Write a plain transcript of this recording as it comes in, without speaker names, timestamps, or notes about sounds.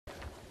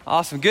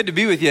Awesome. Good to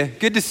be with you.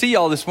 Good to see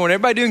y'all this morning.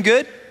 Everybody doing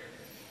good?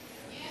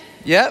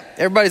 Yep.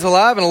 Everybody's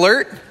alive and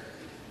alert?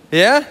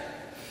 Yeah?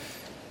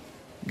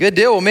 Good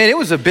deal. Well, man, it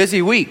was a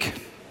busy week.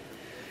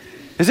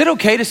 Is it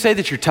okay to say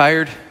that you're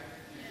tired?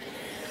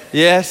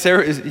 Yes,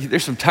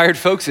 there's some tired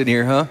folks in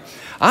here, huh?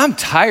 I'm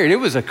tired. It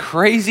was a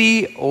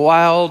crazy,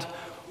 wild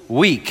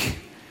week.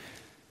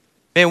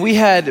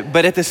 Man,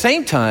 but at the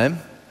same time,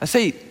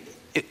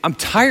 I'm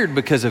tired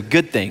because of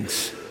good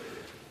things,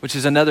 which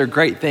is another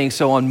great thing.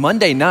 So on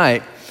Monday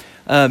night,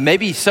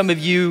 maybe some of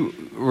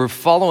you were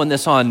following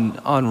this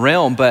on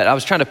Realm, but I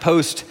was trying to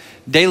post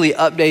daily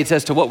updates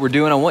as to what we're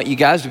doing. I want you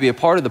guys to be a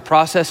part of the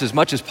process as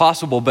much as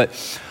possible. But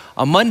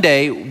on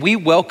Monday, we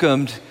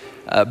welcomed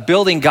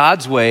Building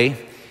God's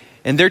Way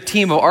and their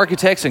team of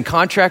architects and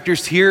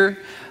contractors here.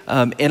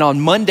 And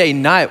on Monday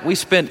night, we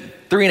spent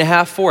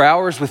 3.5, 4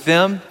 hours with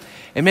them.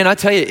 And man, I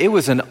tell you, it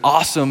was an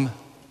awesome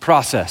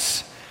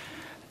process.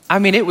 I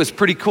mean, it was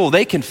pretty cool.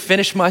 They can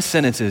finish my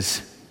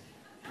sentences.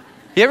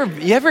 You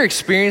ever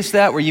experienced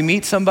that where you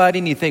meet somebody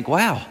and you think,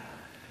 wow,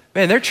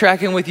 man, they're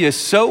tracking with you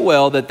so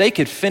well that they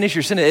could finish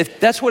your sentence?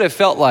 That's what it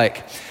felt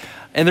like.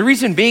 And the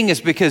reason being is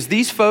because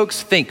these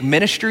folks think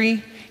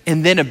ministry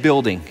and then a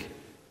building.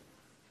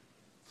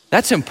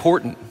 That's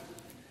important.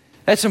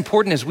 That's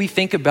important as we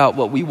think about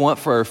what we want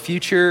for our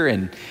future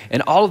and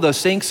all of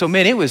those things. So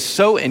man, it was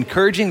so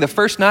encouraging. The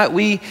first night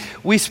we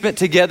spent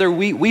together,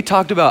 we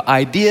talked about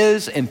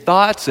ideas and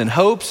thoughts and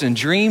hopes and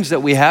dreams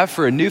that we have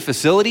for a new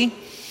facility.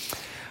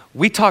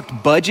 We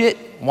talked budget,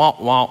 wah,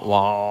 wah,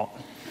 wah.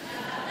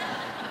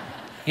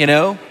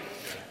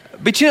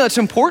 But it's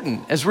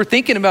important as we're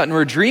thinking about and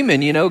we're dreaming,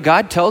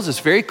 God tells us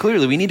very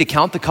clearly we need to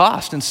count the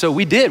cost. And so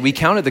we did, we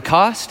counted the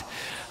cost.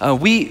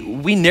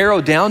 We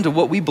narrowed down to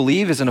what we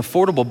believe is an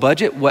affordable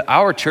budget, what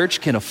our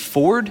church can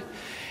afford.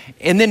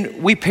 And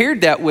then we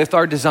paired that with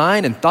our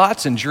design and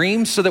thoughts and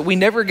dreams so that we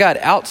never got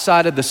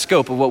outside of the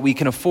scope of what we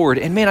can afford.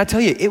 And man, I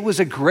tell you, it was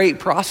a great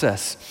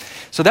process.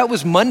 So that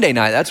was Monday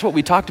night. That's what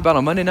we talked about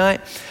on Monday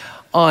night.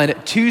 On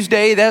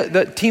Tuesday,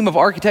 the team of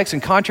architects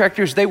and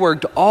contractors, they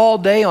worked all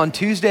day on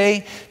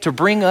Tuesday to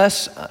bring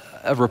us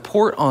a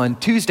report on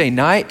Tuesday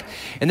night,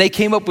 and they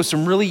came up with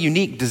some really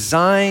unique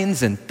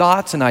designs and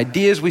thoughts and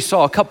ideas. We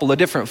saw a couple of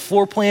different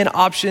floor plan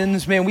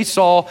options. Man, we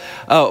saw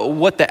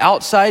what the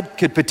outside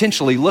could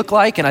potentially look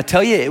like, and I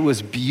tell you, it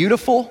was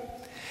beautiful.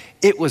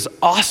 It was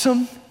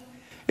awesome.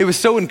 It was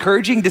so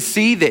encouraging to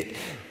see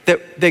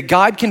that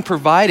God can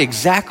provide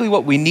exactly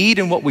what we need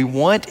and what we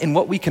want and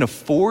what we can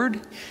afford.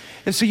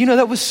 And so,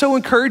 that was so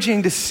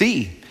encouraging to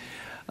see.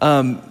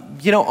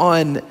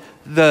 On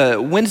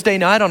the Wednesday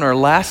night, on our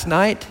last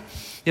night,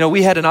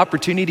 we had an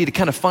opportunity to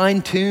kind of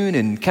fine tune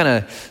and kind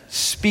of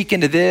speak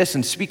into this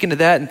and speak into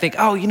that and think,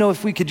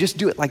 if we could just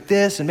do it like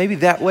this and maybe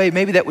that way,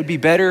 maybe that would be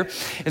better.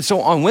 And so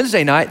on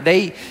Wednesday night,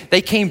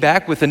 they came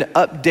back with an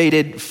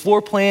updated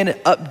floor plan,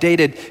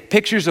 updated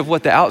pictures of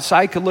what the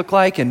outside could look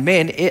like. And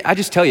man, I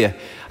just tell you,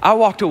 I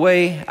walked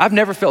away. I've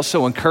never felt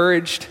so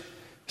encouraged,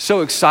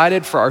 so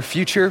excited for our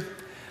future.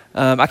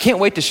 I can't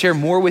wait to share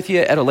more with you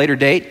at a later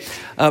date.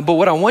 But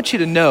what I want you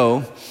to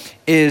know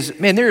is,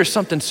 man, there is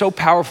something so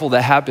powerful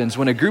that happens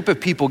when a group of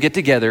people get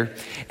together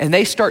and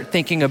they start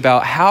thinking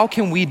about how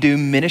can we do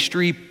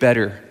ministry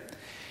better.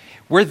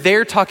 We're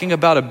there talking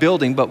about a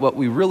building, but what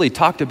we really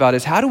talked about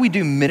is how do we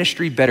do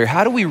ministry better?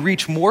 How do we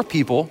reach more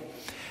people?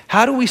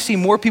 How do we see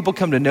more people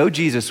come to know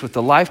Jesus with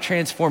the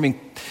life-transforming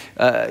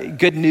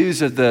good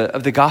news of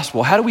the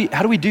gospel? How do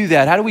we do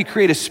that? How do we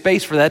create a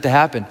space for that to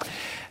happen?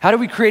 How do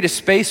we create a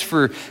space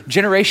for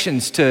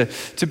generations to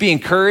be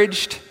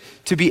encouraged,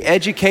 to be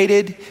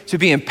educated, to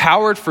be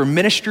empowered for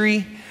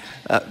ministry?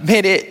 I'm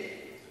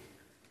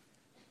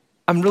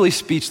really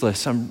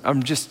speechless.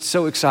 I'm just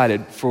so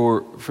excited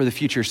for the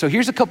future. So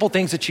here's a couple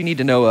things that you need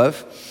to know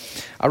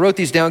of. I wrote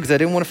these down because I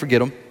didn't want to forget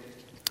them.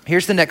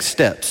 Here's the next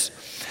steps.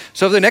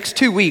 So over the next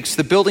 2 weeks,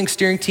 the building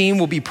steering team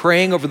will be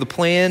praying over the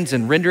plans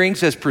and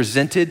renderings as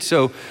presented.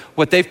 So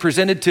what they've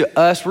presented to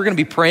us, we're going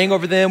to be praying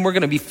over them. We're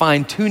going to be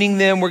fine-tuning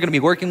them. We're going to be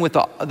working with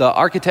the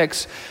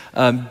architects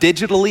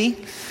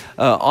digitally,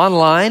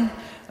 online,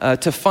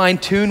 to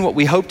fine-tune what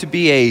we hope to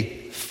be a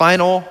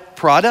final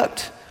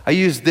product. I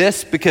use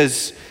this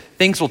because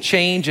things will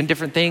change and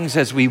different things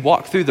as we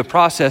walk through the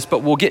process, but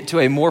we'll get to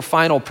a more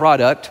final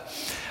product.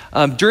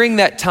 During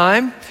that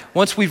time,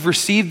 once we've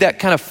received that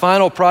kind of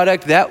final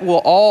product, that will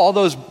all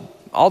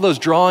those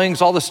drawings,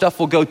 all the stuff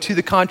will go to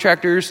the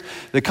contractors.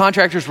 The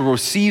contractors will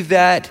receive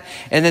that,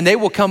 and then they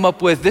will come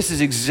up with, this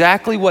is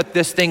exactly what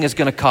this thing is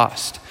going to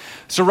cost.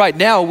 So right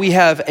now, we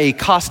have a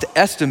cost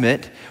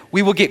estimate.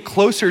 We will get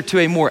closer to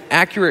a more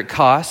accurate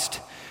cost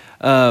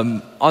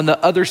on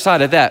the other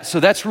side of that. So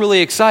that's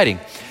really exciting.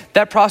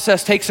 That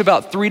process takes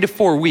about 3 to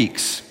 4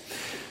 weeks.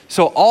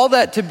 So all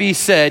that to be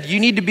said, you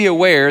need to be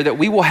aware that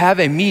we will have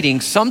a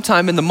meeting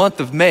sometime in the month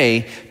of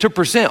May to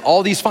present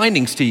all these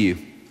findings to you.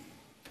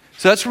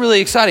 So that's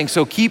really exciting.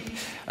 So be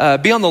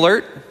on the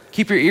alert,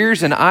 keep your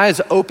ears and eyes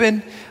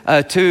open.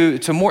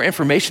 to more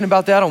information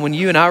about that on when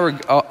you and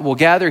I will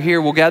gather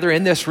here, we'll gather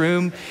in this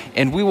room,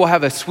 and we will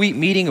have a sweet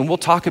meeting, and we'll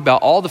talk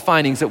about all the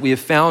findings that we have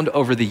found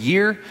over the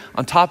year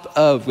on top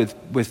of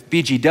with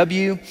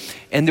BGW,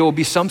 and there will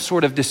be some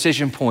sort of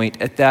decision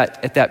point at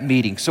that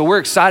meeting. So we're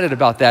excited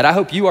about that. I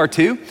hope you are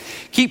too.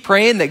 Keep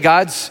praying that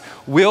God's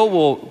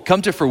will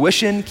come to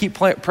fruition. Keep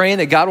praying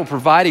that God will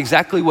provide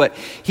exactly what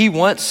he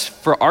wants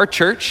for our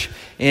church,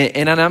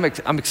 and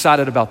I'm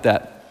excited about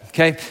that.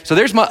 Okay, so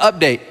there's my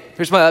update.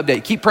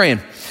 Keep praying.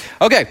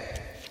 Okay,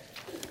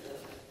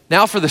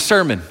 now for the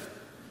sermon.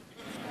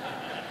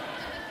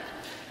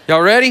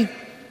 Y'all ready?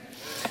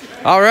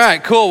 All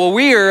right, cool. Well,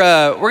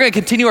 we're going to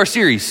continue our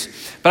series,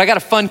 but I got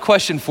a fun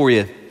question for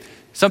you.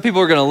 Some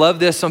people are going to love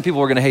this. Some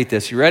people are going to hate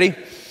this. You ready?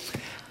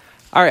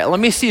 All right, let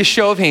me see a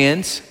show of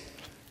hands.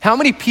 How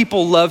many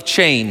people love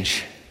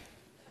change?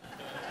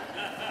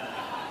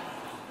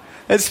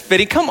 That's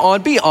fitting. Come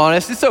on, be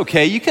honest. It's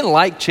okay. You can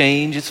like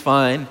change. It's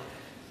fine.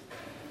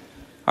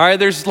 All right,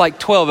 there's like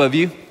 12 of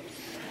you.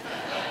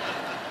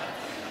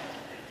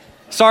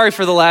 Sorry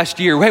for the last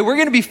year. Hey, we're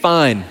going to be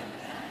fine.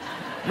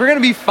 We're going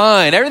to be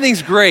fine.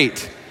 Everything's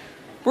great.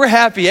 We're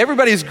happy.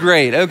 Everybody's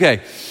great.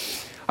 Okay.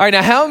 All right,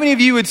 now how many of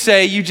you would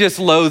say you just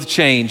loathe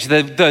change?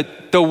 The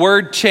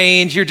word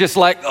change, you're just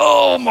like,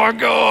 oh my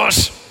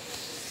gosh.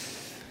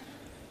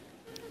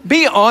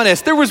 Be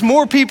honest. There was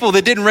more people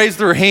that didn't raise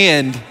their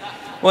hand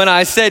when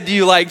I said, do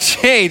you like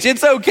change?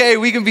 It's okay.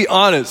 We can be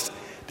honest.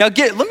 Now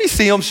let me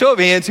see them. Show of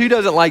hands. Who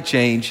doesn't like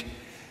change?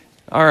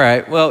 All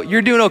right. Well,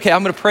 you're doing okay.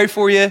 I'm going to pray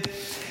for you.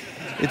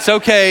 It's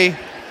okay.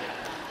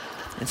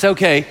 It's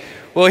okay.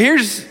 Well,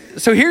 here's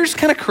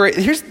kind of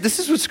crazy. This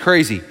is what's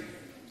crazy.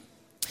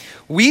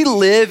 We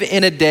live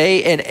in a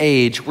day and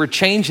age where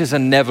change is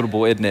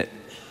inevitable, isn't it?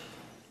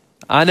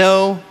 I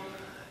know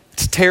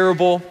it's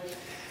terrible.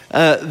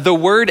 The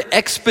word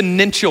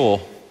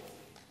exponential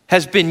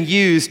has been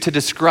used to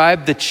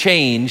describe the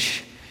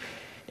change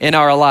in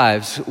our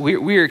lives.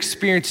 We are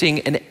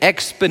experiencing an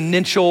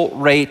exponential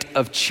rate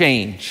of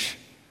change.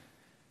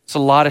 It's a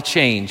lot of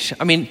change.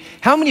 I mean,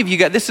 how many of you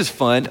guys, this is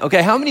fun,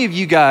 okay? How many of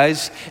you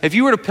guys, if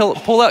you were to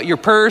pull out your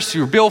purse,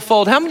 your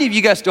billfold, how many of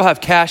you guys still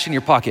have cash in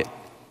your pocket?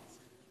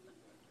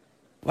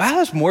 Wow,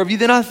 there's more of you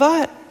than I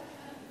thought.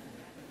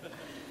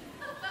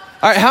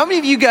 All right, how many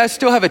of you guys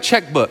still have a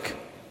checkbook?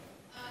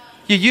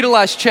 You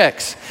utilize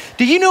checks.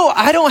 Do you know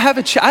I don't have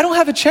a checkbook? I don't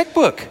have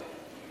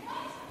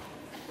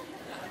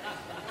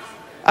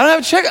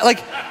a check. Like,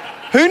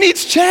 who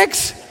needs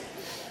checks?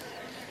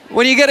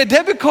 When you get a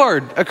debit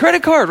card, a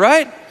credit card,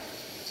 right?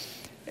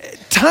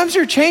 Times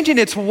are changing.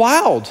 It's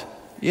wild,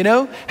 you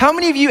know? How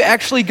many of you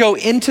actually go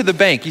into the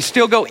bank? You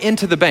still go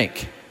into the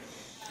bank?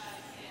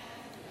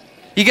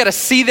 You got to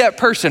see that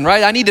person,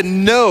 right? I need to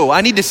know.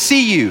 I need to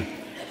see you.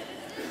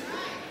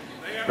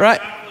 Right?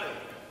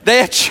 They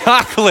have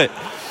chocolate.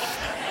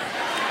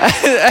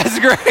 That's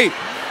great.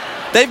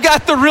 They've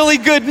got the really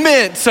good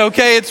mints,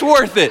 okay? It's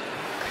worth it.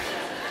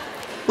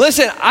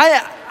 Listen,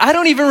 I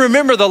don't even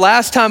remember the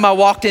last time I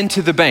walked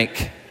into the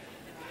bank.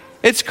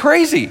 It's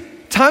crazy.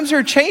 Times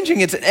are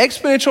changing. It's an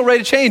exponential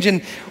rate of change.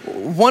 And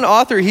one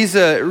author, he's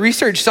a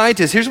research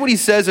scientist. Here's what he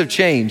says of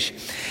change.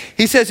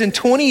 He says, in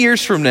 20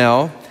 years from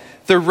now,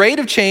 the rate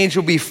of change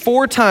will be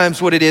 4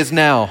 times what it is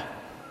now.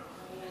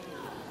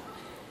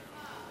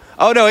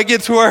 Oh no, it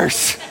gets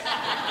worse.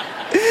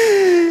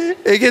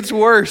 It gets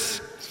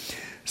worse.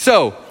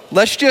 So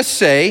let's just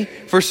say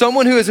for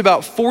someone who is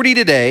about 40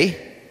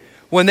 today,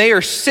 when they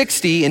are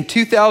 60 in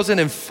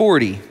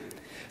 2040,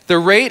 the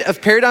rate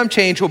of paradigm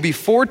change will be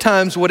 4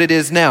 times what it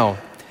is now.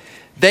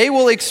 They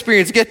will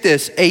experience, get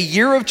this, a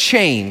year of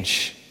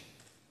change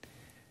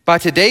by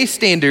today's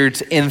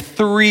standards in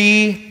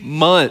 3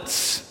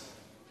 months.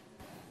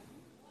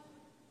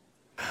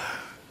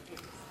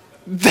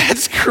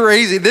 That's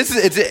crazy.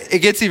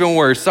 It gets even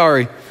worse.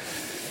 Sorry.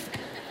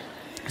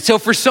 So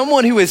for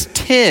someone who is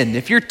 10,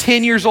 if you're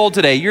 10 years old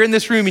today, you're in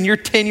this room and you're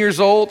 10 years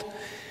old,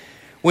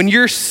 when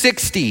you're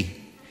 60,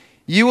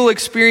 you will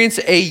experience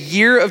a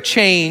year of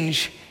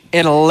change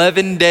in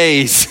 11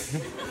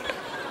 days.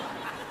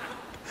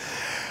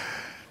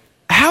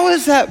 How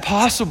is that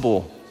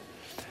possible?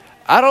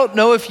 I don't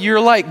know if you're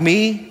like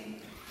me.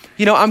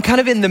 You know, I'm kind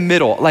of in the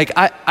middle. Like,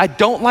 I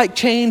don't like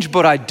change,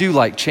 but I do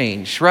like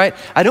change, right?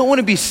 I don't want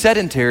to be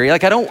sedentary.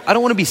 Like, I don't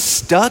want to be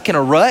stuck in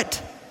a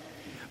rut.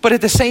 But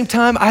at the same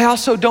time, I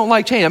also don't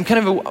like change.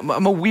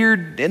 I'm a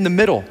weird in the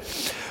middle.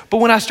 But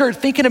when I start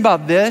thinking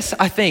about this,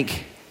 I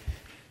think,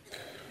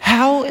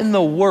 how in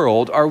the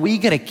world are we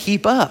going to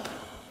keep up?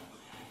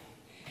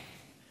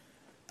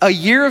 A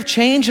year of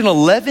change in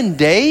 11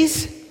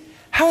 days?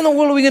 How in the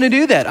world are we going to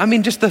do that? I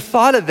mean, just the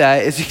thought of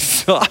that is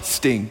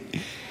exhausting.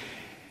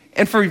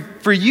 And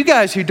for you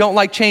guys who don't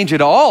like change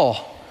at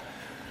all,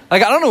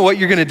 like, I don't know what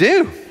you're going to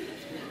do.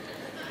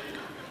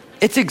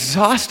 It's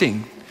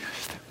exhausting.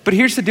 But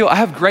here's the deal. I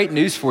have great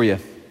news for you.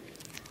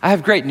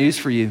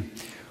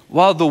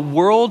 While the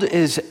world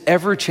is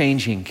ever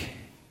changing,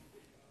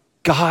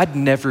 God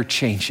never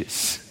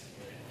changes.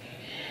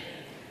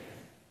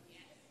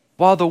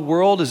 While the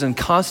world is in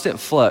constant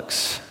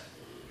flux,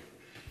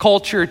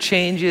 culture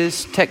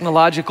changes,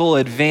 technological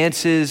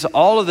advances,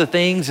 all of the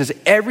things, as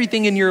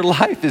everything in your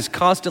life is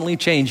constantly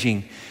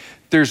changing,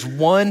 there's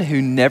one who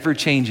never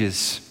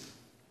changes,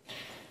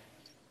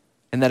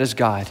 and that is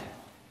God.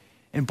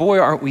 And boy,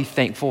 aren't we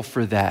thankful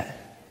for that.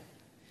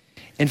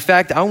 In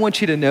fact, I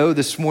want you to know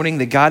this morning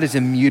that God is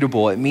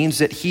immutable. It means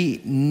that he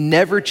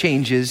never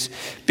changes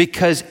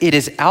because it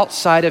is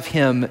outside of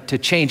him to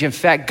change. In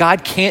fact,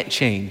 God can't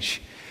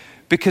change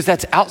because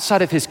that's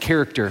outside of his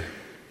character.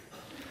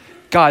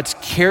 God's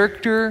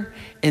character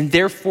and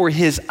therefore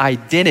his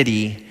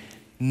identity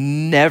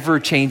never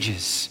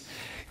changes.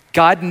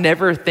 God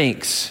never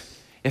thinks,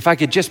 if I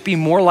could just be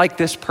more like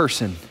this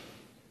person,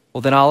 well,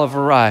 then I'll have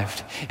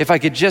arrived. If I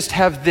could just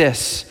have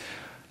this,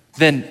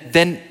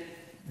 then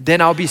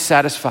I'll be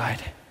satisfied.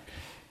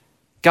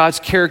 God's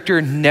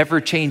character never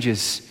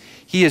changes.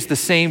 He is the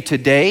same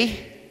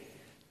today,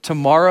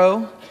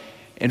 tomorrow,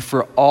 and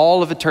for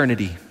all of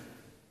eternity.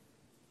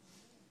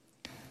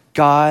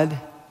 God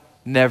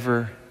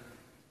never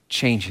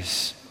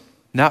changes.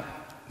 Not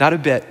a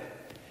bit.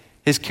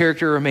 His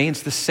character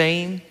remains the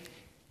same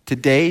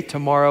today,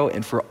 tomorrow,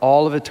 and for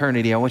all of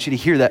eternity. I want you to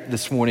hear that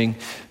this morning,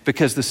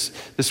 because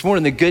this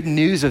morning the good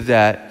news of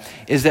that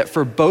is that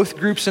for both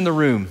groups in the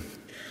room,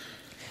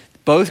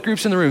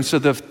 so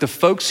the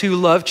folks who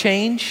love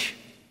change,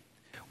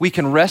 we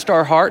can rest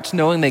our hearts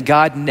knowing that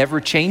God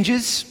never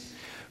changes,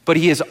 but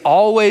he is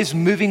always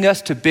moving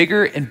us to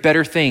bigger and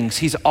better things.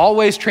 He's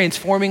always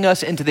transforming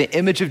us into the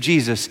image of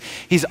Jesus.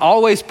 He's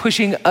always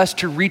pushing us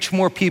to reach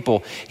more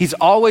people. He's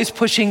always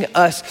pushing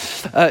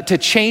us to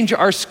change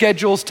our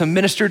schedules to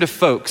minister to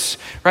folks,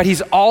 right?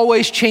 He's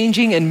always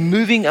changing and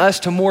moving us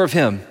to more of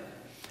him.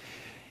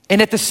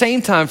 And at the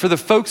same time, for the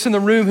folks in the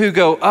room who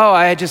go, oh,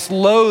 I just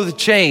loathe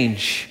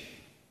change,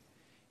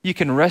 you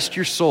can rest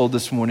your soul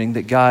this morning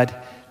that God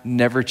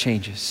never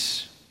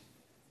changes.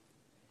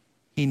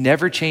 He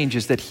never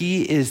changes, that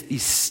he is the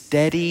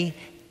steady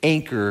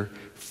anchor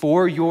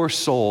for your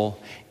soul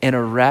in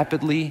a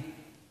rapidly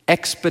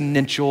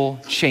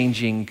exponential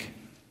changing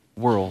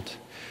world.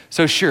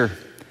 So sure,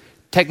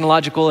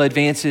 technological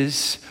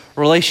advances,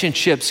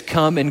 relationships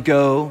come and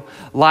go,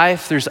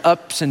 life, there's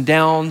ups and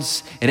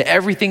downs and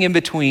everything in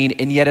between,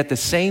 and yet at the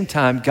same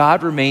time,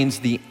 God remains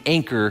the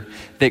anchor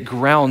that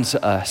grounds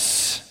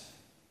us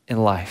in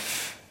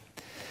life.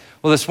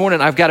 Well, this morning,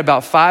 I've got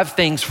about 5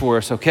 things for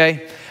us,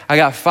 okay? I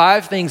got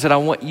 5 things that I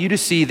want you to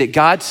see that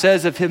God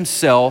says of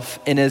himself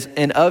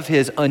and of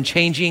his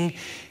unchanging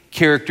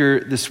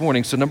character this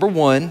morning. So number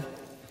 1,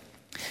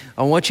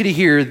 I want you to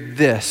hear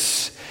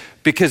this.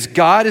 Because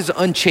God is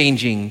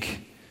unchanging,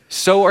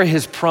 so are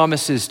his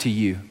promises to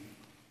you.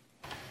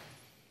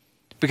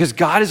 Because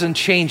God is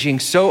unchanging,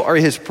 so are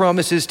his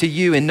promises to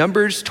you. In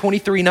Numbers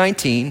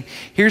 23:19,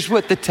 here's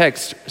what the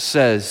text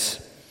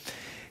says.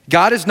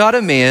 God is not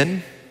a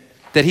man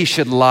that he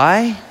should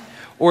lie,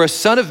 or a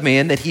son of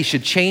man that he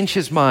should change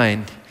his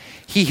mind.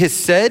 He has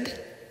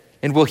said,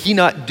 and will he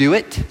not do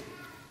it?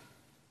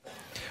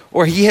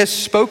 Or he has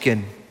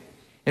spoken,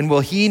 and will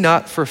he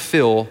not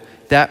fulfill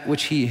that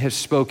which he has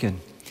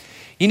spoken?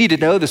 You need to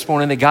know this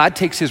morning that God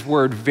takes his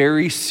word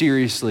very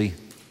seriously.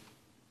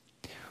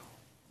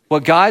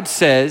 What God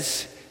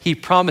says, he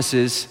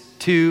promises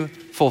to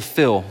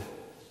fulfill.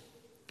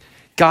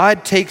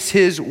 God takes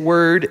his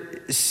word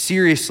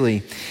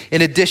seriously.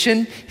 In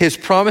addition, his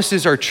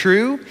promises are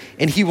true,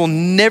 and he will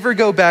never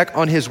go back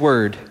on his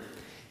word.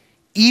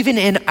 Even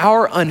in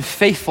our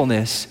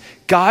unfaithfulness,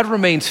 God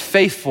remains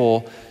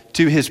faithful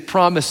to his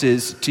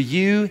promises to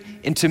you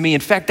and to me.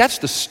 In fact, that's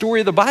the story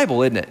of the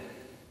Bible, isn't it?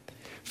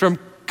 From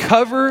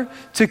cover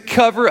to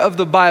cover of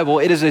the Bible,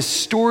 it is a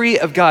story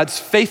of God's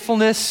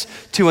faithfulness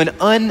to an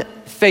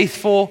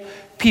unfaithful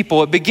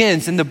people. It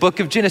begins in the book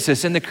of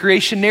Genesis, in the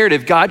creation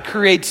narrative. God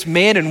creates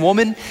man and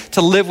woman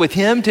to live with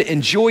him, to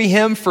enjoy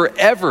him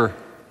forever.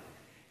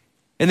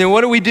 And then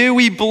what do?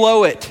 We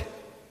blow it.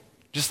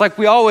 Just like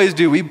we always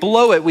do, we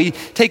blow it. We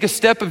take a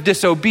step of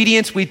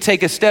disobedience. We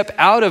take a step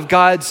out of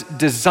God's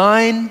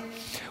design.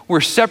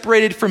 We're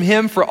separated from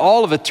him for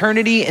all of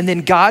eternity. And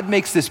then God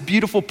makes this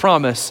beautiful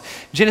promise.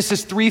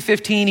 Genesis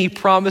 3:15, he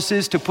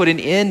promises to put an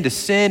end to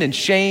sin and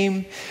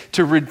shame,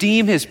 to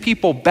redeem his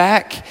people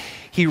back.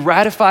 He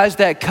ratifies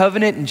that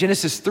covenant in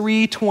Genesis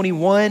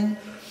 3:21.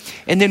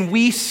 And then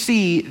we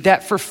see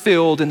that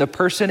fulfilled in the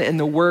person and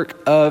the work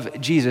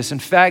of Jesus. In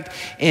fact,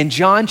 in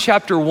John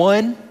chapter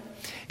 1,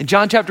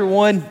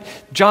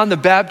 John the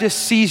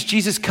Baptist sees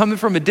Jesus coming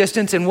from a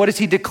distance, and what does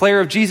he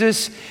declare of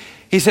Jesus?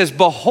 He says,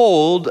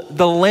 "Behold,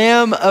 the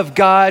Lamb of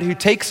God who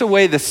takes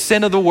away the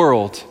sin of the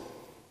world."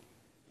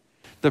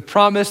 The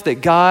promise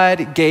that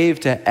God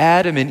gave to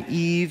Adam and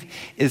Eve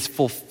is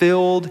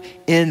fulfilled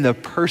in the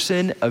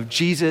person of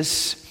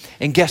Jesus.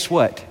 And guess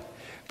what?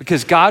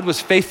 Because God was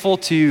faithful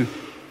to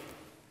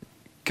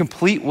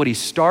complete what he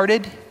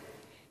started,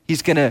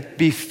 he's gonna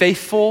be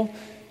faithful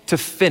to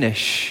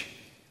finish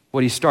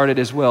what he started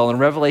as well. In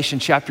Revelation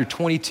chapter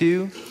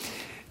 22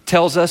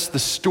 tells us the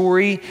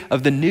story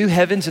of the new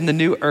heavens and the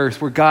new earth,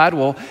 where God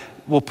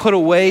will put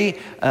away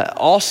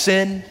all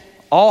sin,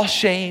 all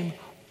shame,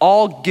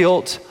 all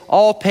guilt,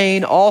 all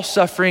pain, all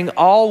suffering,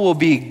 all will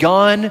be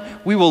gone.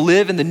 We will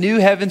live in the new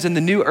heavens and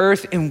the new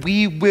earth, and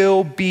we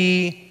will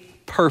be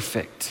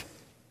perfect.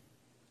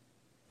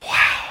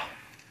 Wow.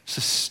 It's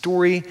the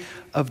story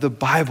of the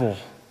Bible.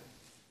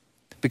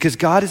 Because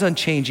God is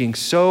unchanging,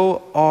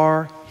 so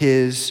are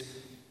his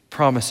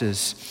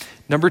promises.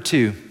 Number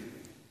 2,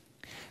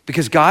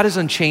 because God is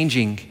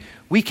unchanging,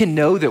 we can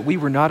know that we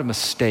were not a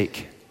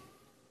mistake.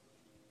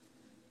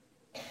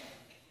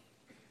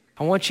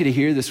 I want you to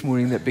hear this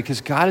morning that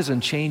because God is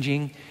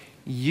unchanging,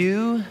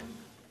 you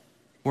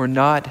were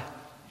not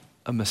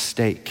a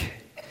mistake.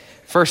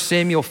 1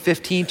 Samuel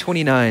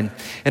 15:29.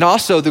 And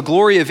also the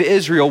glory of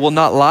Israel will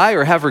not lie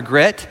or have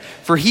regret,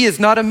 for he is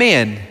not a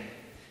man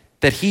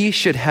that he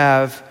should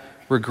have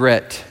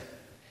regret.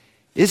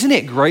 Isn't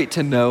it great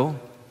to know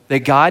that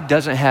God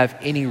doesn't have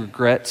any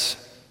regrets?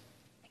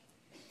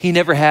 He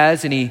never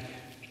has any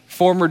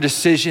former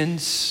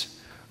decisions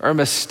or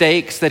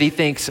mistakes that he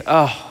thinks,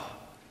 oh,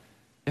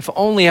 if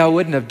only I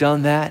wouldn't have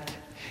done that.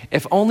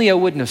 If only I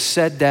wouldn't have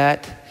said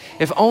that.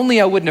 If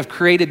only I wouldn't have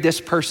created this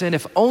person.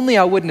 If only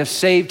I wouldn't have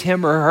saved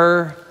him or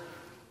her.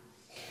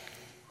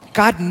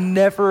 God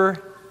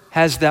never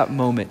has that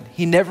moment.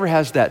 He never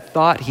has that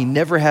thought. He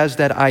never has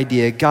that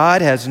idea.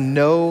 God has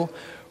no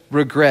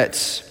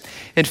regrets.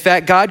 In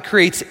fact, God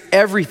creates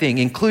everything,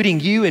 including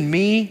you and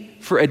me,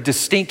 for a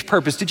distinct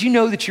purpose. Did you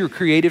know that you were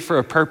created for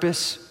a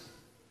purpose?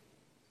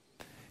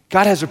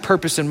 God has a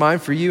purpose in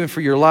mind for you and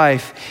for your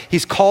life.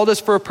 He's called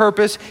us for a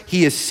purpose.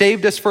 He has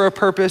saved us for a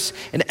purpose,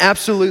 and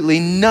absolutely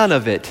none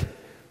of it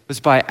was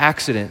by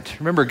accident.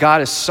 Remember,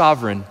 God is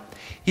sovereign.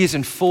 He is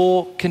in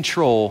full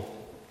control.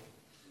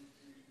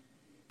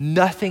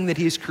 Nothing that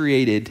he's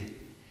created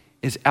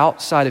is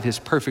outside of his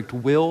perfect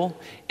will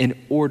and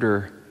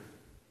order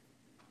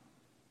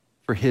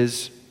for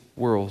his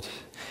world.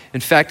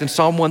 In fact, in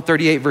Psalm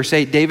 138, verse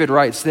 8, David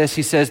writes this.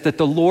 He says that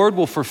the Lord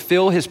will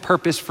fulfill his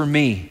purpose for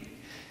me.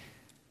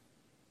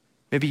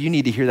 Maybe you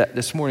need to hear that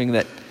this morning,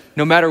 that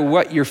no matter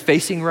what you're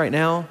facing right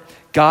now,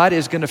 God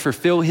is going to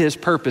fulfill his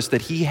purpose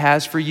that he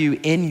has for you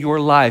in your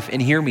life.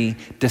 And hear me,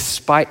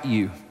 despite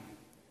you.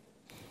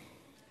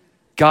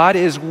 God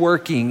is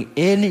working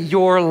in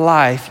your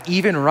life,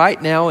 even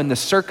right now in the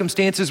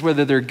circumstances,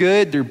 whether they're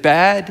good, they're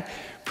bad,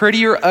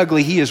 pretty or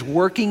ugly. He is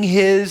working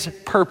his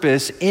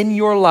purpose in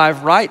your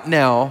life right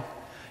now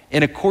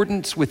in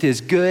accordance with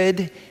his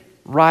good,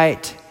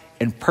 right,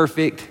 and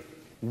perfect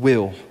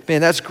will.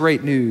 Man, that's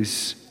great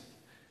news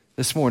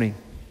this morning.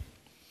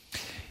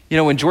 You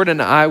know, when Jordan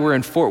and I were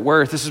in Fort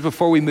Worth, this is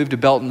before we moved to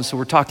Belton, so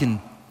we're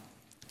talking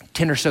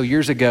 10 or so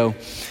years ago,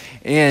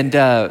 and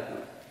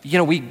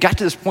we got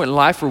to this point in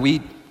life where we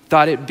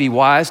thought it'd be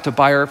wise to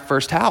buy our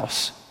first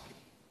house.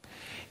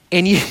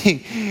 And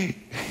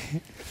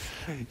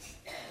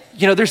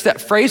there's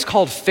that phrase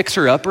called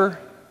fixer-upper.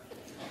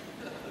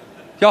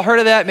 Y'all heard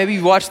of that? Maybe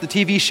you watched the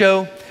TV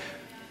show.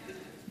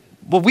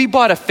 Well, we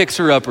bought a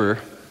fixer-upper.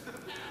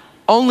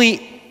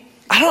 Only,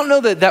 I don't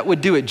know that would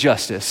do it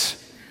justice.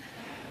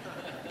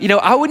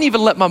 I wouldn't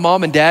even let my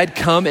mom and dad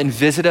come and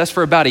visit us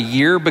for about a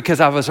year because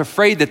I was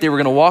afraid that they were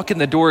going to walk in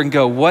the door and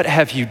go, "What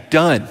have you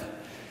done?"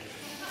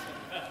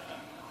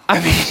 I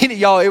mean,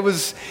 y'all, it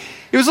was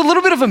a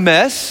little bit of a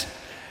mess,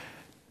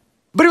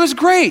 but it was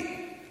great,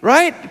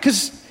 right?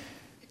 Because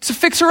it's a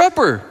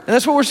fixer-upper, and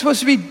that's what we're supposed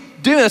to be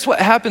doing. That's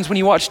what happens when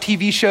you watch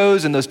TV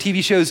shows, and those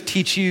TV shows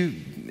teach you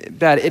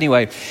bad.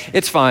 Anyway,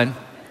 it's fine.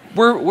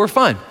 We're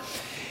fine.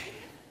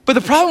 But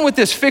the problem with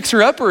this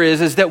fixer-upper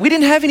is that we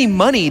didn't have any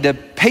money to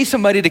pay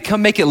somebody to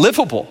come make it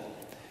livable.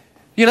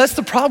 That's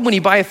the problem when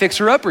you buy a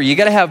fixer-upper. You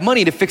got to have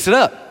money to fix it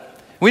up.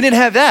 We didn't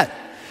have that.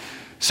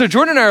 So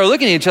Jordan and I are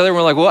looking at each other and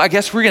we're like, well, I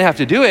guess we're going to have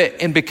to do it.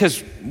 And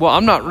because,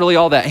 I'm not really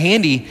all that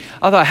handy,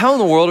 I thought, how in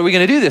the world are we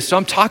going to do this? So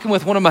I'm talking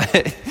with one of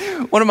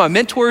my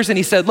mentors, and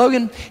he said,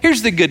 Logan,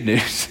 here's the good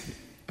news.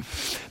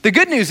 The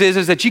good news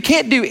is that you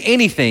can't do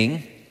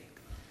anything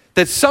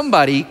that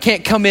somebody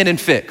can't come in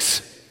and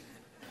fix.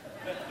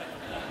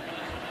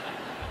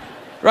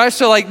 Right?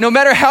 So no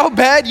matter how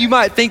bad you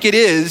might think it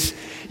is,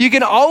 you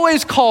can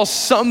always call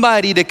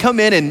somebody to come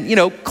in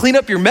and, clean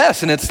up your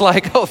mess. And it's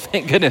like, oh,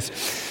 thank goodness.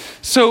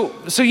 So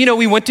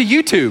we went to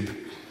YouTube,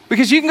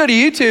 because you can go to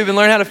YouTube and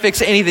learn how to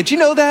fix anything. Did you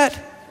know that?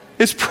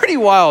 It's pretty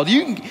wild.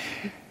 You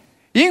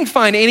can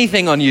find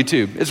anything on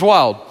YouTube. It's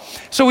wild.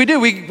 So we do.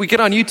 We get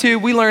on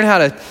YouTube. We learn how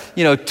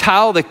to,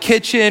 tile the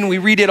kitchen. We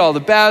redid all the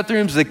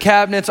bathrooms, the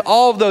cabinets,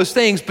 all of those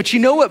things. But you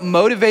know what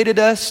motivated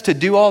us to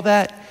do all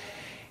that?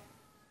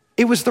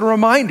 It was the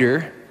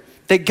reminder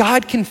that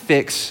God can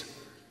fix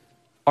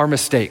our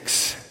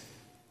mistakes.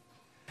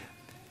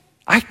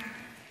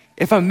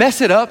 If I mess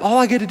it up, all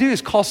I got to do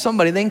is call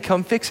somebody, they can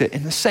come fix it.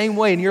 In the same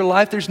way in your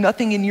life, there's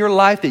nothing in your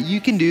life that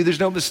you can do, there's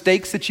no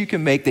mistakes that you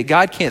can make that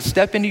God can't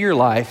step into your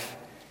life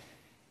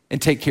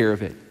and take care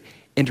of it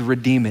and to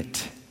redeem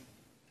it.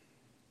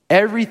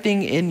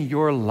 Everything in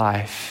your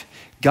life,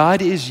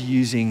 God is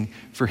using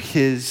for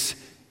his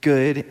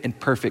good and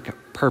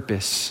perfect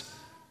purpose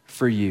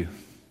for you.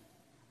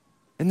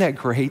 Isn't that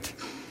great?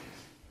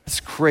 That's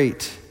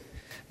great.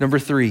 Number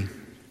 3.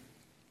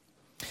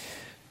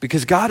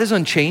 Because God is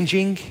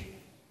unchanging,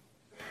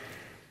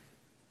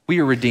 we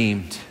are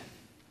redeemed.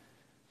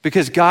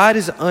 Because God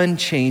is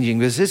unchanging,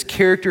 because his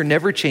character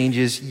never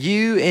changes,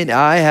 you and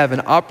I have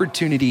an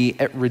opportunity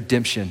at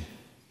redemption.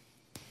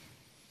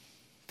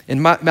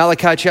 In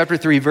Malachi chapter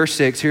 3, verse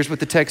 6, here's what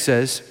the text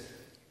says.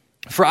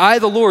 For I,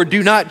 the Lord,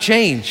 do not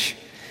change.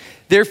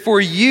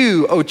 Therefore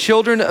you, O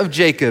children of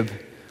Jacob,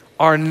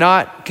 are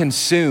not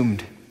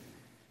consumed.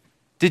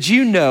 Did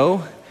you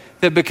know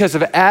that because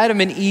of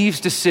Adam and Eve's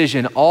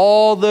decision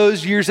all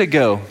those years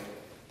ago,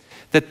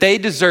 that they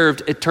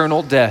deserved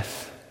eternal death?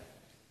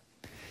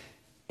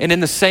 And in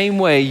the same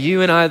way,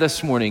 you and I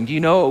this morning, do you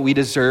know what we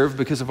deserve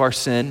because of our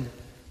sin?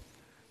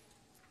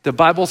 The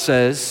Bible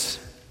says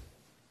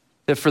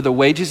that for the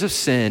wages of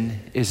sin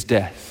is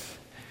death.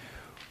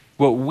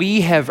 What we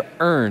have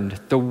earned,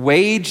 the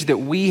wage that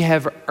we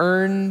have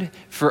earned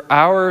for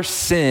our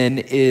sin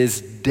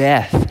is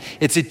death.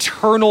 It's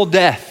eternal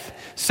death,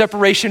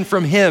 separation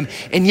from him.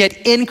 And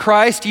yet in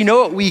Christ, you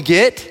know what we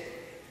get?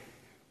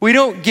 We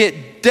don't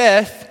get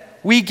death,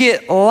 we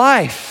get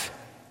life.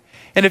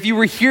 And if you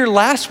were here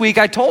last week,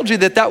 I told you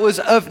that was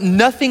of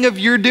nothing of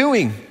your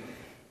doing,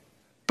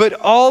 but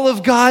all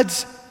of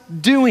God's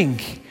doing.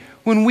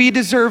 When we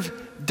deserve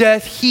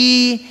death,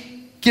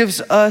 he gives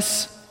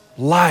us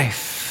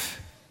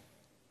life.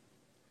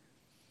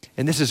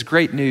 And this is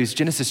great news.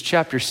 Genesis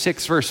chapter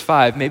 6, verse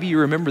 5. Maybe you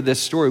remember this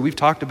story. We've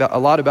talked a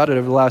lot about it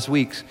over the last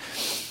weeks.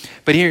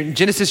 But here in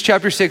Genesis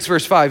chapter 6,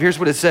 verse 5, here's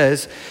what it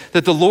says.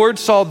 That the Lord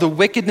saw the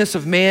wickedness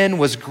of man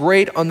was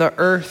great on the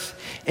earth,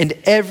 and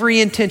every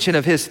intention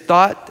of his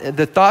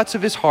the thoughts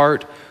of his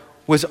heart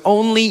was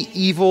only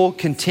evil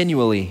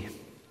continually.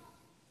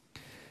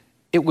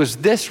 It was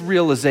this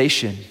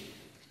realization,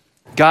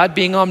 God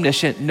being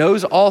omniscient,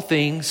 knows all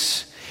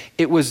things.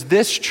 It was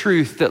this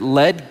truth that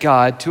led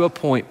God to a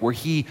point where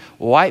he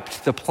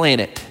wiped the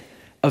planet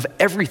of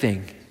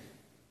everything,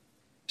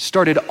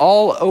 started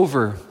all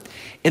over.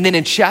 And then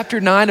in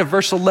chapter 9,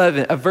 verse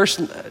 11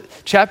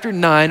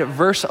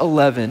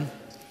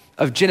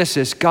 of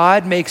Genesis,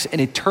 God makes an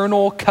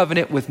eternal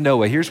covenant with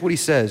Noah. Here's what he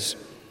says.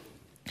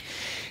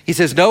 He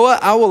says, Noah,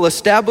 I will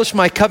establish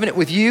my covenant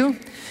with you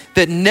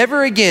that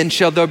never again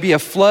shall there be a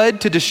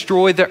flood to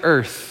destroy the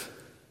earth.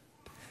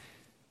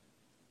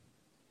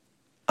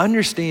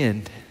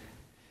 Understand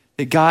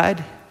that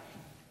God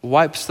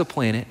wipes the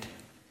planet,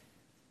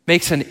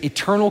 makes an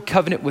eternal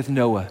covenant with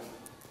Noah.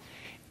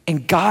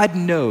 And God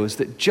knows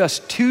that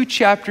just 2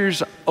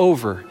 chapters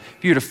over,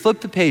 if you were to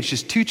flip the page,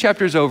 just 2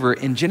 chapters over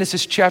in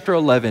Genesis chapter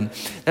 11,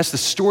 that's the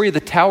story of the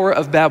Tower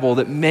of Babel,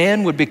 that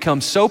man would become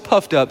so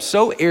puffed up,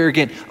 so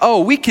arrogant.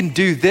 Oh, we can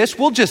do this.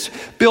 We'll just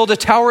build a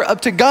tower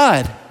up to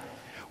God.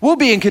 We'll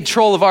be in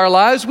control of our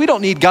lives. We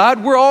don't need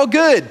God. We're all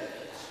good.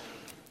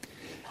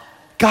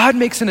 God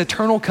makes an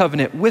eternal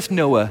covenant with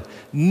Noah,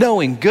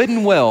 knowing good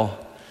and well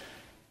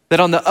that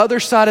on the other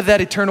side of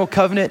that eternal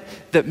covenant,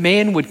 that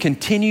man would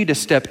continue to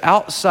step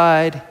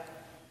outside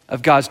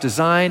of God's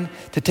design,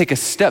 to take a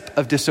step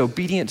of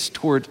disobedience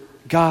toward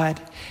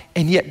God.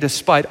 And yet,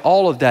 despite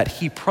all of that,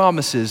 he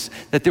promises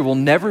that there will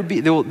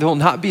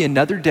not be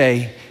another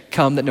day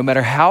come that no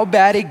matter how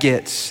bad it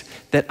gets,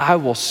 that I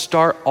will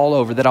start all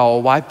over, that I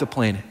will wipe the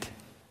planet.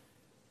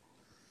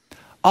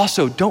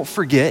 Also, don't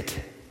forget,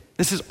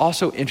 this is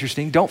also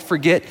interesting. Don't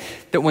forget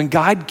that when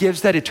God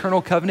gives that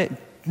eternal covenant,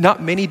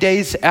 not many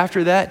days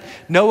after that,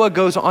 Noah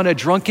goes on a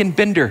drunken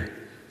bender,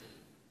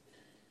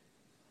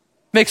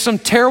 makes some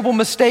terrible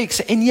mistakes.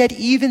 And yet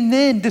even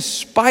then,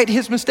 despite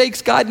his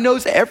mistakes, God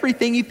knows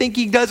everything. You think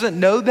he doesn't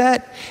know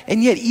that?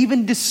 And yet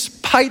even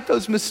despite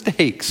those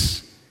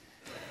mistakes,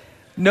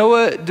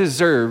 Noah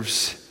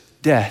deserves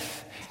death.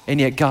 And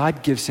yet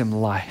God gives him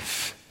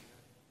life.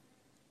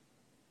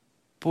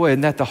 Boy,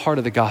 isn't that the heart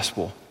of the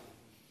gospel?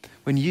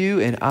 When you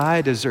and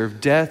I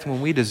deserve death, when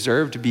we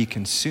deserve to be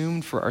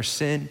consumed for our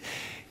sin,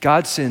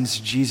 God sends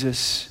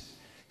Jesus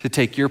to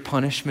take your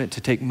punishment,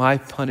 to take my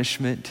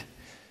punishment,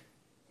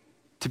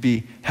 to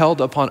be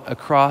held upon a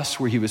cross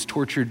where he was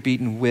tortured,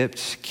 beaten,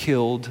 whipped,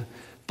 killed,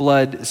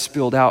 blood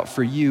spilled out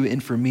for you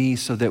and for me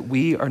so that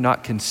we are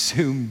not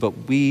consumed,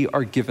 but we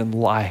are given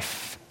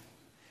life.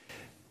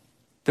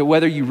 That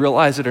whether you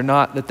realize it or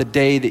not, that the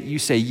day that you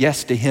say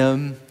yes to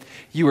him,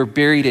 you are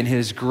buried in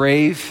his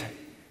grave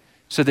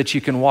so that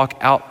you can walk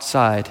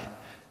outside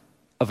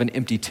of an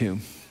empty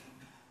tomb.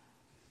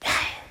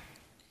 Wow.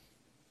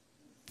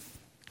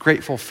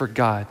 Grateful for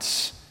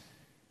God's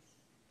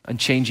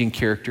unchanging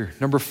character.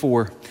 Number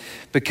 4,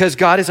 because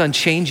God is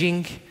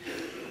unchanging,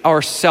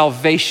 our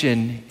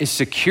salvation is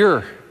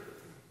secure.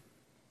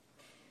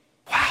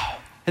 Wow.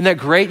 Isn't that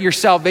great? Your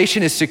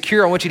salvation is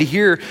secure. I want you to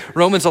hear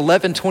Romans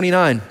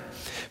 11:29.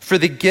 For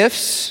the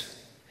gifts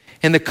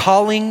and the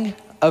calling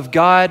of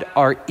God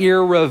are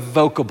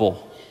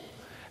irrevocable.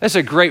 That's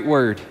a great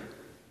word.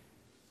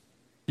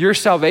 Your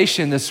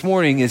salvation this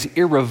morning is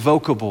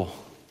irrevocable.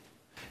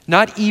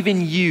 Not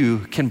even you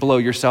can blow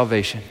your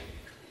salvation.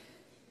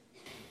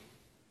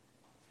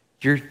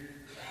 Your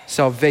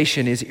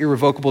salvation is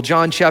irrevocable.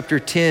 John chapter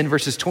 10,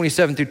 verses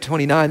 27 through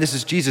 29, this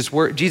is Jesus'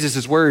 words.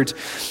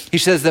 He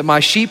says that my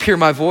sheep hear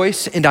my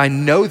voice and I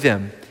know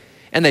them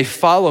and they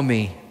follow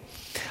me.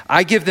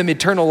 I give them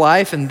eternal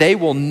life and they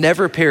will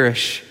never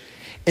perish.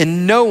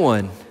 And no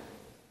one,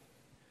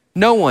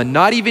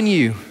 not even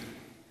you,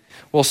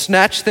 will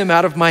snatch them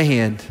out of my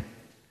hand.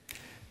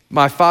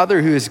 My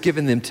Father who has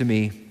given them to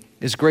me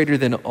is greater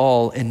than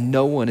all, and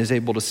no one is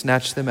able to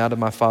snatch them out of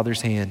my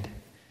Father's hand.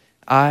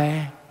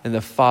 I and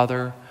the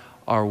Father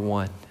are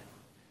one.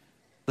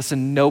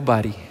 Listen,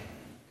 nobody,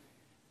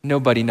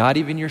 not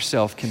even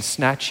yourself, can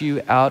snatch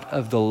you out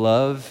of the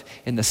love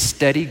and the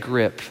steady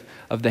grip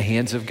of the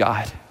hands of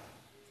God.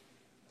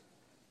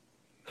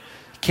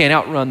 You can't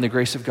outrun the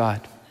grace of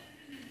God.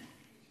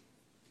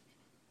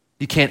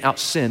 You can't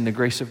out-sin the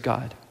grace of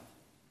God.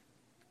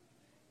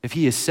 If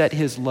he has set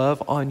his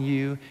love on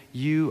you,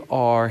 you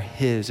are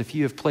his. If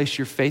you have placed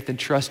your faith and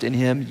trust in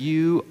him,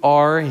 you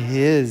are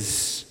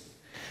his.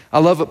 I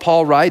love what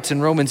Paul writes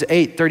in Romans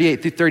 8,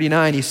 38 through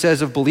 39. He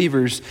says of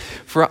believers,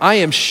 for I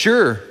am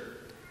sure,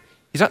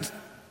 he's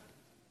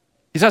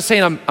not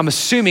saying I'm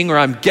assuming or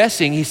I'm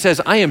guessing. He says,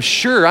 I am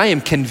sure, I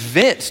am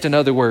convinced, in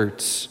other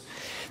words,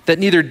 that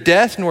neither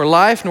death, nor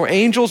life, nor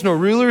angels, nor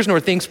rulers,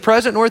 nor things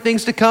present, nor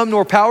things to come,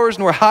 nor powers,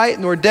 nor height,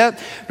 nor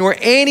depth, nor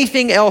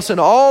anything else in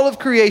all of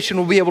creation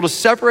will be able to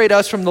separate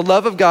us from the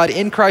love of God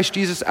in Christ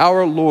Jesus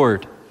our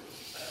Lord.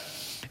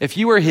 If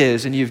you are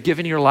his and you've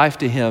given your life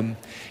to him,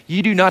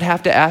 you do not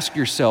have to ask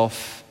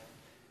yourself,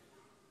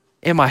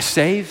 am I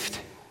saved?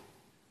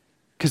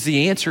 Because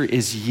the answer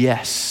is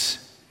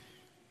yes.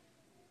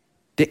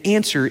 The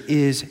answer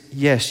is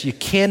yes. You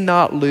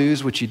cannot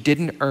lose what you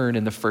didn't earn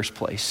in the first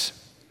place.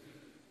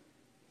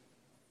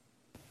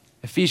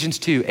 Ephesians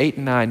 2, 8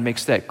 and 9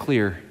 makes that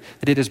clear,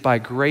 that it is by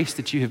grace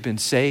that you have been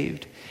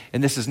saved,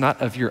 and this is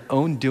not of your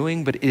own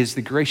doing, but it is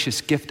the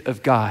gracious gift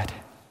of God.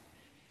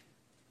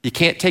 You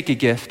can't take a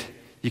gift,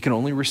 you can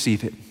only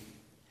receive it.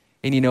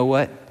 And you know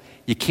what?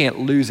 You can't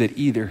lose it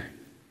either,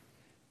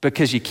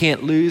 because you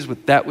can't lose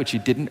with that which you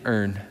didn't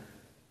earn.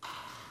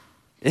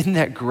 Isn't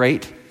that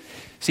great?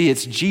 See,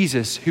 it's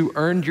Jesus who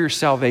earned your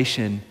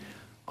salvation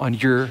on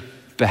your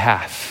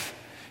behalf.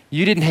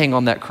 You didn't hang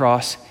on that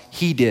cross,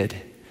 he did,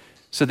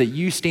 so that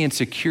you stand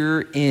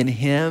secure in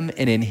him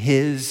and in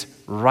his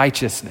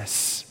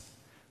righteousness.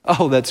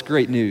 Oh, that's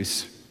great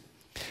news.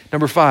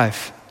 Number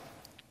 5,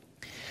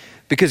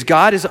 because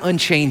God is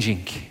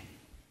unchanging.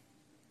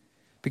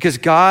 Because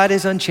God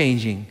is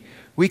unchanging,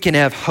 we can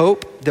have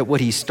hope that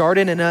what he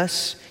started in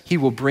us, he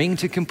will bring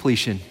to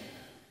completion.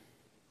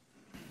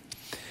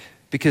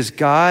 Because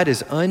God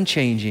is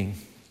unchanging,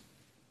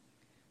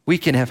 we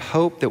can have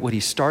hope that what he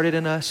started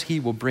in us, he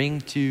will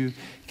bring to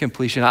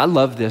completion. I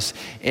love this.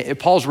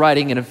 Paul's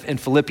writing in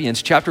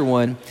Philippians chapter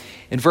 1,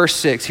 in verse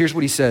 6, here's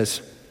what he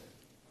says.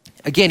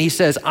 Again, he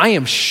says, I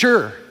am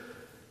sure,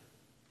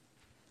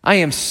 I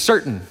am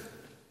certain,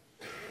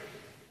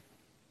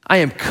 I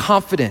am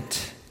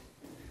confident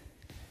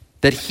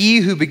that he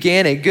who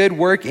began a good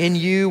work in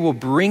you will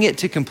bring it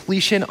to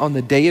completion on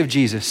the day of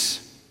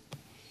Jesus.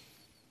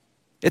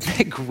 Isn't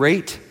that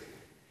great?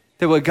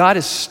 That what God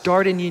has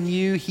started in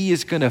you, he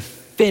is going to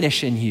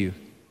finish in you.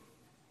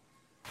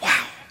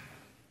 Wow.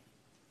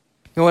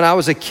 You know, when I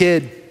was a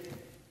kid,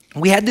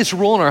 we had this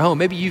rule in our home.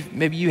 Maybe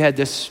you had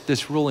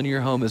this rule in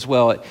your home as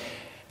well.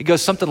 It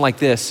goes something like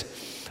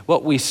this.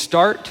 What we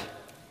start,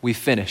 we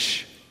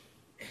finish.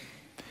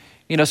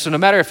 You know, so no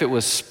matter if it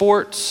was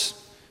sports,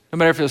 no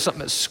matter if it was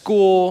something at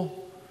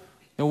school,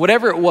 you know,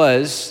 whatever it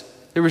was,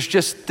 there was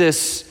just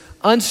this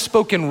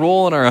unspoken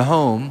rule in our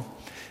home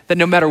that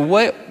no matter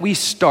what we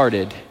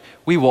started,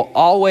 we will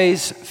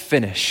always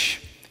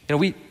finish. You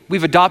know,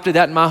 we've adopted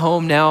that in my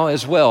home now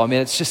as well. I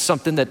mean, it's just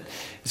something that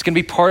is going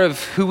to be part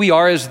of who we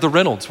are as the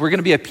Reynolds. We're going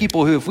to be a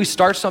people who, if we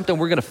start something,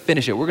 we're going to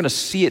finish it. We're going to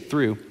see it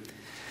through.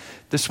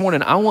 This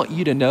morning, I want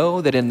you to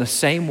know that in the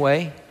same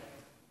way,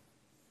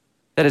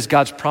 that is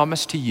God's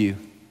promise to you,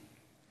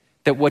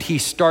 that what he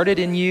started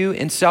in you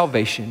in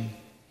salvation,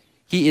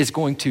 he is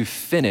going to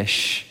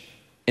finish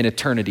in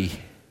eternity.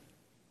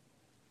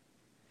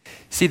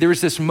 See, there was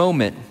this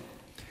moment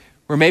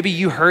where maybe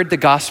you heard the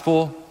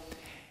gospel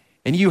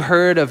and you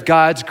heard of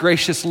God's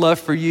gracious love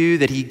for you,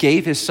 that he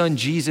gave his son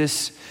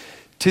Jesus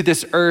to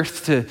this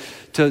earth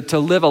to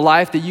live a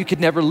life that you could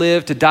never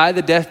live, to die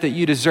the death that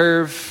you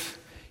deserve.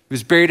 He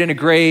was buried in a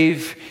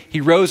grave. He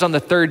rose on the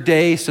third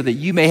day so that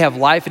you may have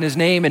life in his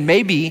name. And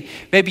maybe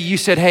you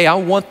said, hey, I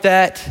want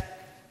that.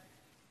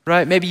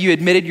 Right? Maybe you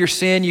admitted your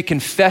sin, you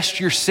confessed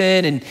your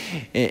sin,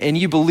 and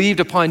you believed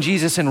upon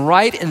Jesus. And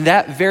right in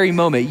that very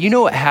moment, you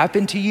know what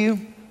happened to you?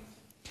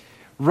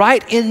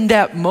 Right in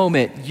that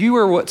moment, you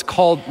are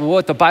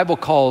what the Bible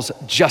calls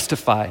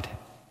justified.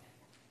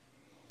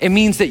 It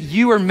means that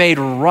you are made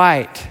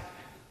right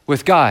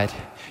with God.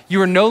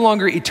 You are no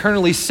longer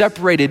eternally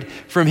separated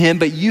from him,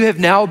 but you have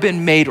now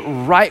been made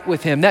right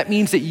with him. That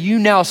means that you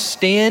now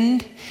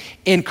stand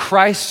in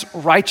Christ's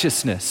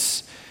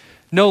righteousness.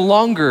 No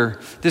longer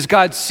does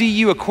God see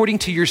you according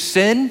to your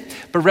sin,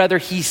 but rather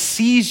he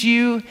sees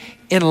you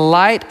in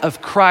light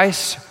of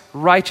Christ's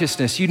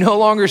righteousness. You no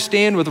longer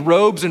stand with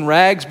robes and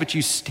rags, but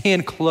you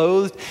stand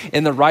clothed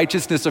in the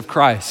righteousness of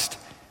Christ.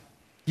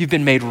 You've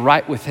been made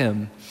right with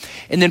him.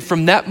 And then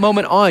from that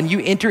moment on, you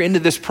enter into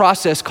this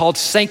process called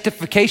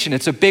sanctification.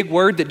 It's a big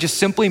word that just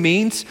simply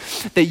means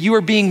that you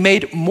are being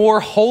made more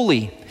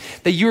holy,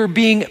 that you are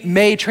being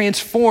made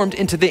transformed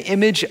into the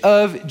image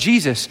of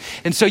Jesus.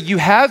 And so you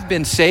have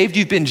been saved,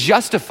 you've been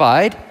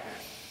justified.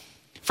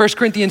 1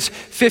 Corinthians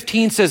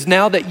 15 says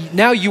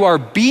now you are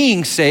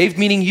being saved,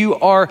 meaning you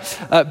are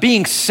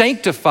being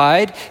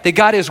sanctified, that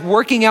God is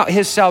working out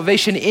his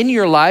salvation in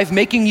your life,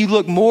 making you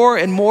look more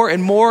and more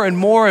and more and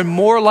more and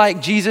more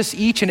like Jesus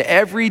each and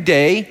every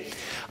day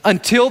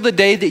until the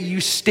day that you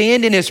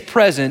stand in his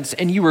presence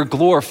and you are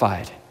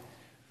glorified.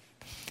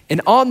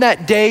 And on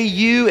that day,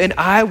 you and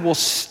I will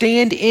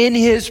stand in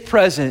his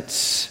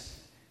presence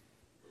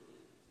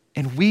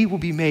and we will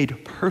be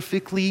made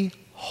perfectly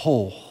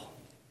whole.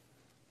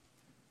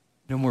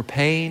 No more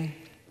pain,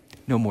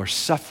 no more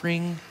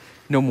suffering,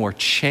 no more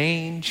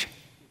change.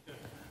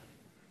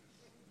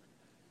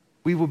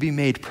 We will be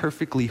made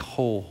perfectly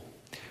whole.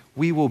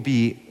 We will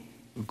be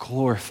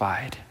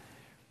glorified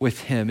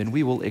with him, and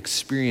we will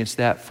experience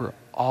that for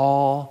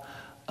all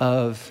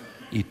of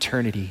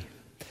eternity.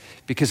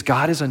 Because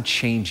God is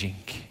unchanging.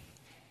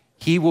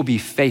 He will be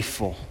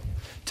faithful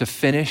to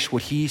finish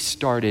what he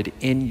started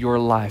in your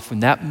life. When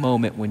that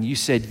moment when you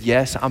said,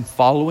 yes, I'm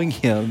following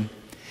him,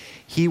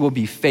 he will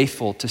be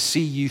faithful to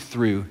see you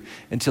through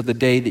until the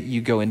day that you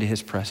go into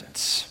his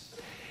presence.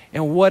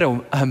 And what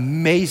an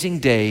amazing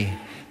day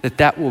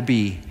that will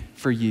be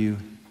for you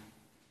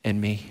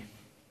and me.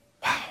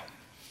 Wow.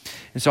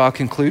 And so I'll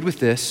conclude with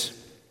this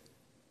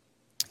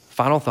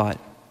final thought.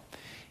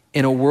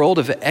 In a world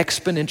of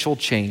exponential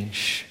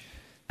change,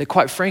 that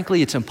quite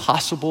frankly, it's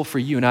impossible for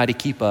you and I to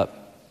keep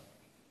up,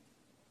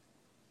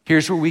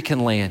 here's where we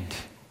can land.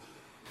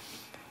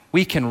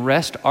 We can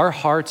rest our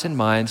hearts and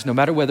minds, no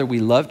matter whether we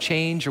love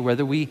change or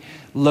whether we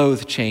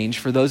loathe change.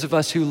 For those of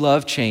us who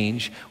love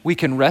change, we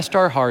can rest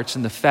our hearts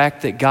in the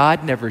fact that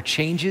God never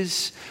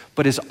changes,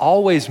 but is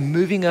always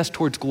moving us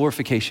towards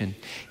glorification.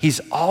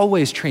 He's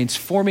always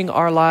transforming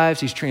our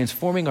lives. He's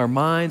transforming our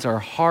minds, our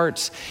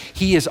hearts.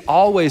 He is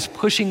always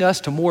pushing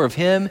us to more of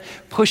him,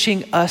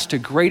 pushing us to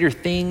greater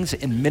things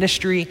in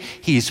ministry.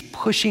 He's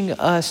pushing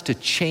us to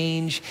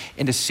change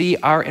and to see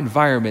our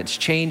environments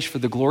change for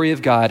the glory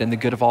of God and the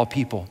good of all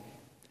people.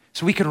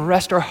 So we can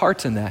rest our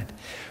hearts in that.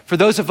 For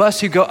those of us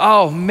who go,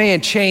 oh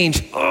man,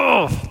 change,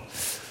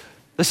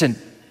 listen,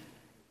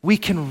 we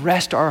can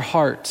rest our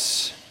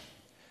hearts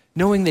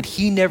knowing that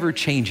he never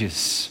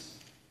changes,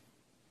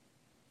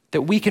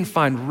 that we can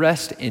find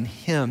rest in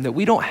him, that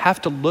we don't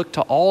have to look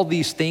to all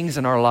these things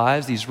in our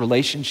lives, these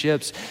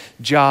relationships,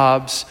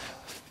 jobs,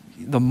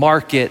 the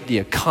market, the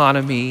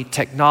economy,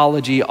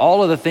 technology,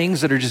 all of the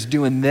things that are just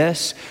doing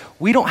this.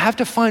 We don't have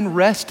to find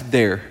rest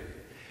there,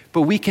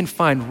 but we can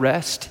find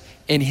rest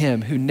in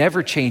him who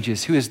never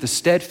changes, who is the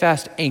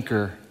steadfast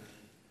anchor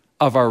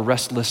of our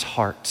restless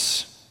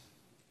hearts.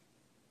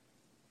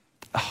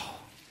 Oh,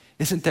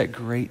 isn't that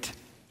great?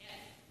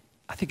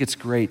 I think it's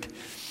great.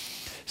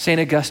 St.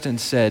 Augustine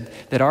said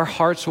that our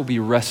hearts will be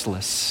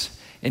restless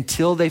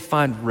until they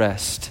find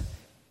rest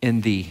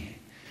in thee.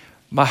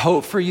 My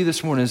hope for you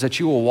this morning is that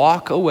you will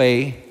walk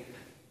away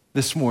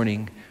this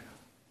morning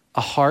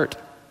a heart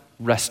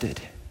rested,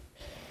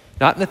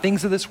 not in the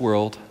things of this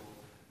world,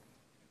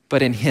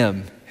 but in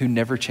him who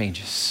never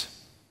changes.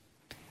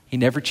 He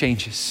never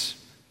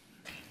changes.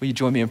 Will you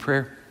join me in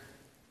prayer?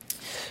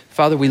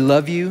 Father, we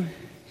love you.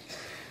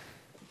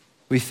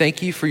 We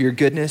thank you for your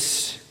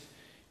goodness,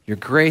 your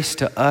grace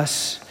to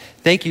us.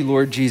 Thank you,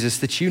 Lord Jesus,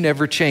 that you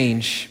never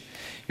change.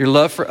 Your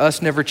love for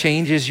us never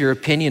changes. Your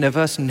opinion of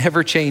us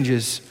never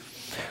changes.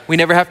 We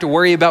never have to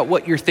worry about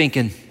what you're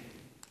thinking.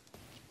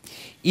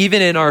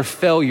 Even in our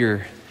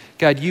failure,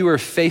 God, you are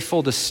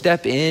faithful to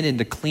step in and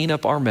to clean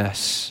up our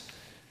mess.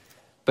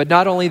 But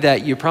not only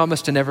that, you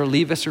promise to never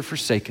leave us or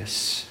forsake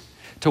us,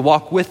 to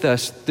walk with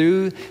us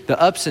through the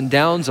ups and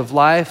downs of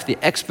life, the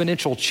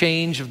exponential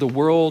change of the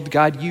world.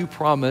 God, you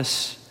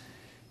promise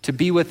to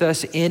be with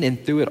us in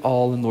and through it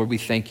all. And Lord, we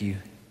thank you.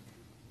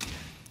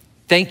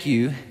 Thank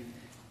you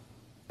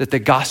that the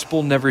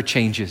gospel never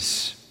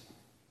changes.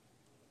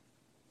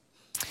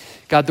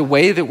 God, the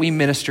way that we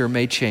minister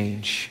may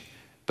change,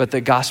 but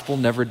the gospel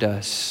never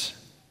does.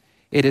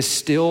 It is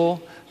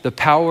still the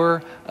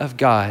power of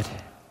God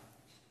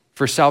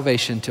for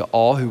salvation to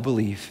all who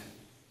believe.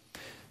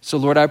 So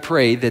Lord, I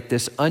pray that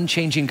this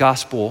unchanging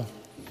gospel,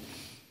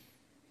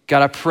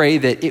 God, I pray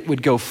that it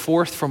would go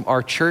forth from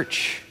our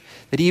church,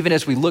 that even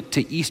as we look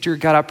to Easter,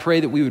 God, I pray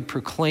that we would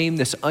proclaim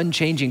this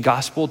unchanging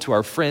gospel to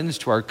our friends,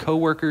 to our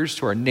coworkers,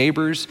 to our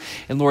neighbors.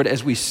 And Lord,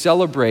 as we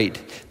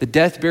celebrate the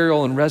death,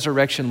 burial, and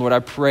resurrection, Lord, I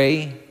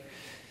pray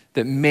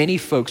that many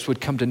folks would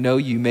come to know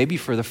you, maybe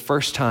for the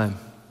first time.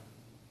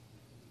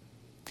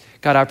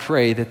 God, I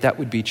pray that that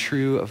would be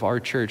true of our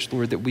church,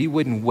 Lord, that we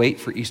wouldn't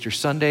wait for Easter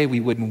Sunday. We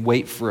wouldn't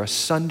wait for a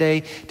Sunday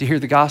to hear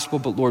the gospel,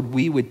 but Lord,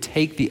 we would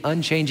take the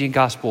unchanging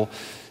gospel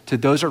to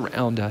those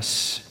around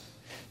us,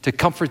 to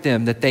comfort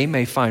them that they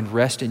may find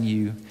rest in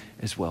you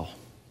as well.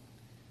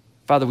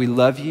 Father, we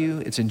love you.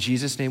 It's in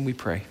Jesus' name we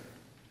pray.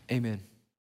 Amen.